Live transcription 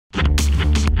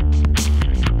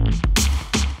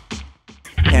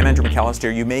Andrew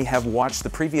McAllister. You may have watched the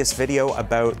previous video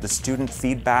about the student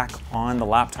feedback on the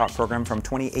laptop program from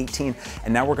 2018,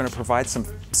 and now we're going to provide some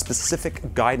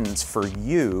specific guidance for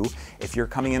you if you're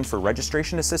coming in for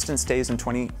registration assistance days in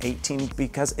 2018,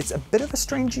 because it's a bit of a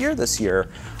strange year this year.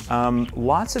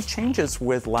 Lots of changes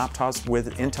with laptops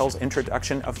with Intel's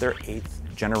introduction of their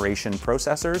 8th generation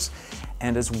processors,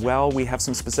 and as well we have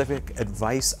some specific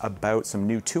advice about some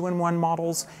new 2-in-1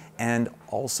 models, and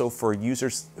also for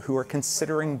users who are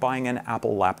considering buying an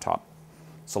Apple laptop.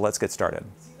 So let's get started.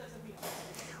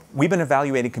 We've been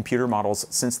evaluating computer models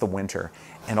since the winter,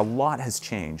 and a lot has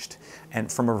changed,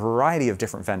 and from a variety of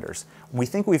different vendors. We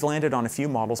think we've landed on a few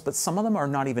models, but some of them are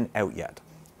not even out yet.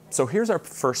 So here's our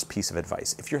first piece of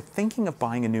advice. If you're thinking of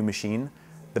buying a new machine,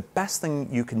 the best thing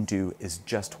you can do is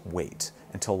just wait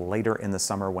until later in the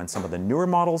summer when some of the newer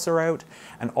models are out,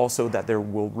 and also that there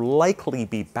will likely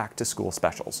be back to school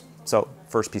specials. So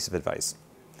first piece of advice.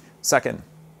 Second,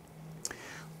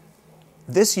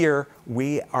 this year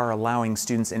we are allowing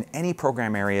students in any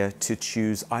program area to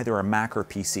choose either a Mac or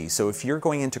PC. So if you're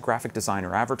going into graphic design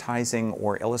or advertising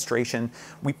or illustration,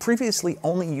 we previously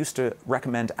only used to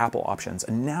recommend Apple options,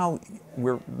 and now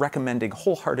we're recommending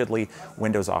wholeheartedly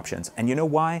Windows options. And you know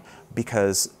why?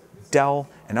 Because Dell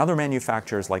and other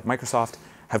manufacturers like Microsoft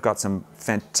have got some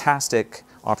fantastic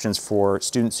options for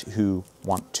students who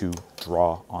want to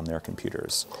draw on their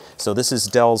computers. So this is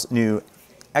Dell's new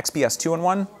XPS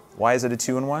 2-in-1. Why is it a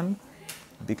 2-in-1?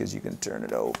 Because you can turn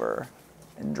it over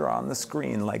and draw on the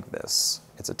screen like this.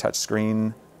 It's a touch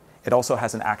screen. It also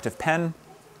has an active pen.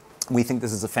 We think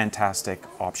this is a fantastic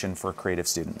option for creative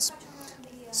students.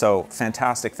 So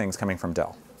fantastic things coming from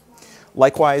Dell.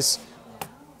 Likewise,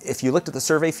 if you looked at the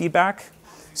survey feedback,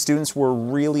 students were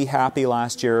really happy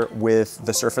last year with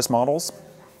the Surface models.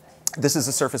 This is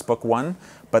a Surface Book 1,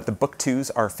 but the Book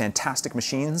 2s are fantastic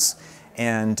machines,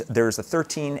 and there's a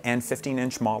 13 and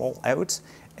 15-inch model out,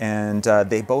 and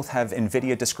they both have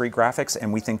NVIDIA discrete graphics,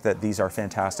 and we think that these are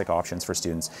fantastic options for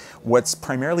students. What's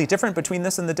primarily different between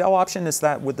this and the Dell option is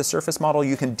that with the Surface model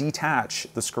you can detach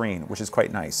the screen, which is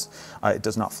quite nice. It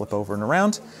does not flip over and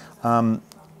around.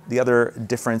 The other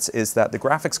difference is that the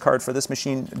graphics card for this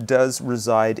machine does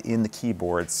reside in the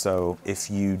keyboard, so if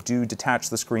you do detach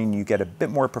the screen you get a bit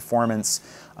more performance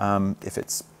if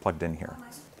it's plugged in here.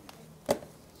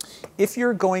 If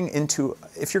you're going into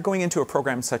a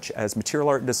program such as material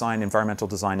art design, environmental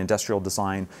design, industrial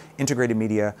design, integrated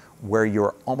media, where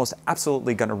you're almost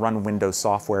absolutely going to run Windows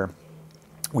software,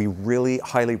 we really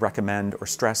highly recommend or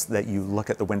stress that you look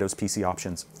at the Windows PC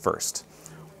options first.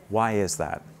 Why is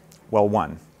that? Well,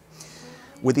 one,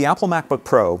 with the Apple MacBook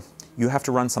Pro, you have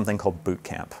to run something called Boot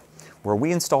Camp, where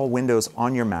we install Windows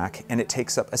on your Mac, and it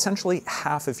takes up essentially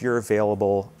half of your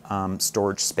available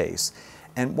storage space.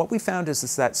 And what we found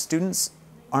is that students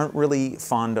aren't really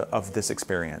fond of this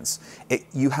experience.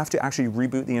 You have to actually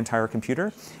reboot the entire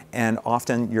computer, and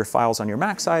often your files on your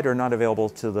Mac side are not available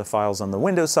to the files on the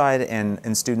Windows side,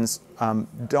 and students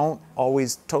don't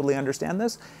always totally understand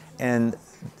this, and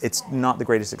it's not the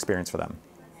greatest experience for them.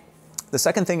 The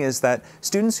second thing is that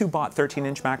students who bought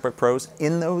 13-inch MacBook Pros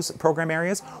in those program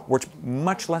areas were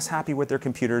much less happy with their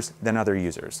computers than other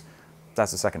users.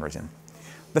 That's the second reason.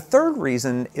 The third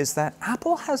reason is that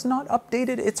Apple has not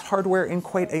updated its hardware in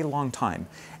quite a long time.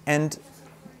 And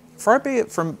far be it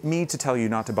from me to tell you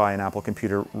not to buy an Apple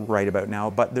computer right about now,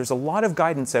 but there's a lot of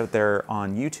guidance out there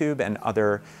on YouTube and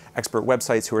other expert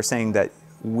websites who are saying that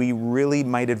we really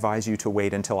might advise you to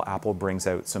wait until Apple brings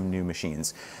out some new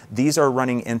machines. These are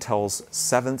running Intel's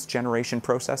 7th generation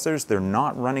processors. They're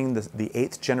not running the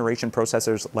 8th generation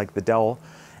processors like the Dell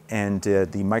and the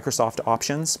Microsoft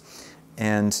options.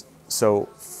 And so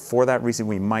for that reason,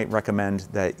 we might recommend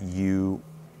that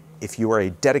if you are a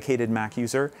dedicated Mac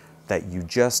user, that you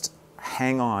just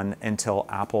hang on until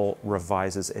Apple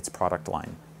revises its product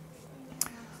line.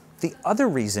 The other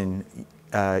reason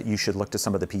you should look to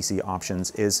some of the PC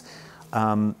options is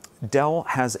Dell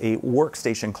has a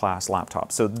workstation class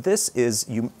laptop. So this is,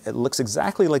 it looks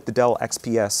exactly like the Dell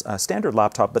XPS standard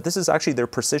laptop, but this is actually their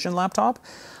precision laptop.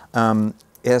 It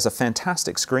has a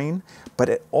fantastic screen, but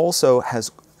it also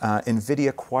has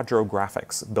NVIDIA Quadro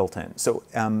graphics built in. So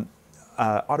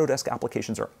Autodesk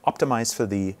applications are optimized for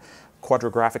the Quadro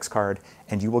graphics card,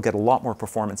 and you will get a lot more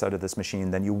performance out of this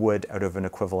machine than you would out of an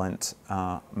equivalent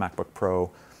MacBook Pro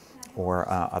or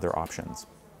other options.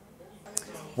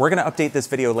 We're going to update this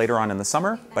video later on in the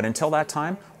summer, but until that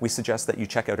time, we suggest that you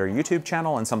check out our YouTube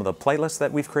channel and some of the playlists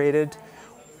that we've created.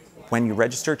 When you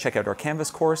register, check out our Canvas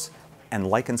course, and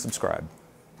like and subscribe.